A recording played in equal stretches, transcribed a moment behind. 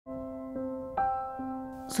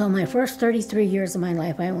So my first 33 years of my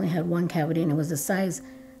life, I only had one cavity, and it was the size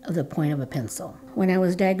of the point of a pencil. When I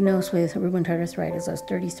was diagnosed with rheumatoid arthritis, I was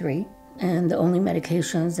 33, and the only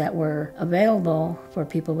medications that were available for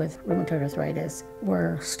people with rheumatoid arthritis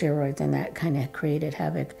were steroids, and that kind of created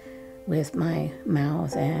havoc with my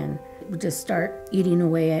mouth, and would just start eating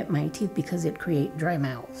away at my teeth because it create dry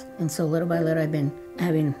mouth. And so little by little, I've been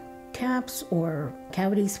having caps or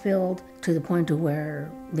cavities filled to the point to where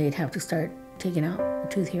they'd have to start taking out a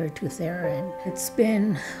tooth here, a tooth there, and it's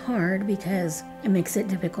been hard because it makes it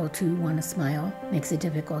difficult to want to smile, makes it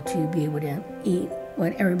difficult to be able to eat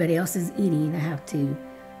what everybody else is eating. I have to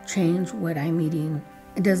change what I'm eating.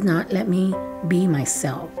 It does not let me be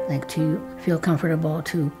myself, like to feel comfortable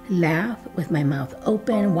to laugh with my mouth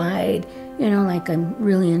open, wide, like I'm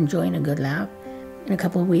really enjoying a good laugh. In a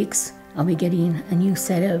couple of weeks, I'll be getting a new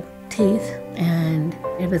set of teeth, and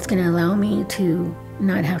if it's going to allow me to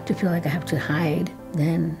not have to feel like I have to hide,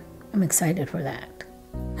 then I'm excited for that.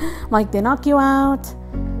 Like, they knock you out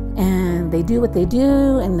and they do what they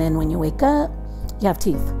do, and then when you wake up, you have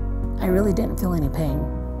teeth. I really didn't feel any pain.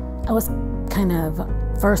 I was kind of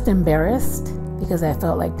first embarrassed because I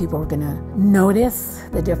felt like people were gonna notice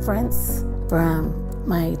the difference from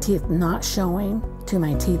my teeth not showing to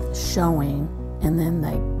my teeth showing and then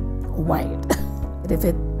like white. If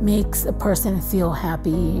it makes a person feel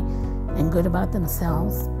happy and good about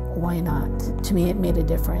themselves, why not? To me, it made a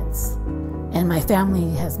difference. And my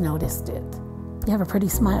family has noticed it. You have a pretty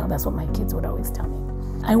smile, that's what my kids would always tell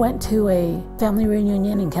me. I went to a family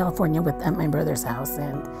reunion in California at my brother's house,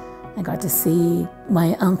 and I got to see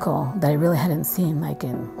my uncle that I really hadn't seen like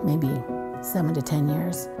in maybe 7 to 10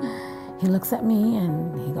 years. He looks at me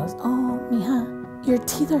and he goes, "Oh, mija, your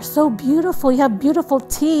teeth are so beautiful. You have beautiful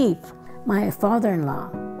teeth." My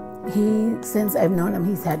father-in-law, since I've known him,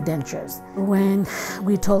 he's had dentures. When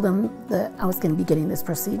we told him that I was going to be getting this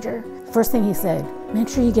procedure, first thing he said, make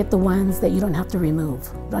sure you get the ones that you don't have to remove.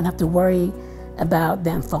 You don't have to worry about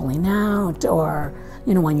them falling out or,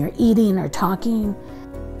 when you're eating or talking.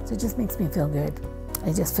 So it just makes me feel good.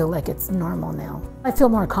 I just feel like it's normal now. I feel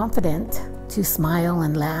more confident to smile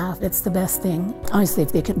and laugh. It's the best thing. Honestly,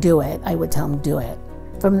 if they could do it, I would tell them do it.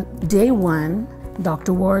 From day one,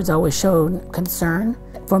 Dr. Ward's always showed concern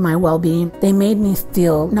for my well-being. They made me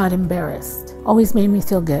feel not embarrassed, always made me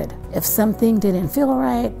feel good. If something didn't feel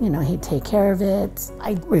right, he'd take care of it.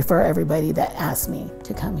 I refer everybody that asks me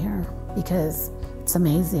to come here because it's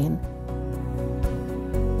amazing.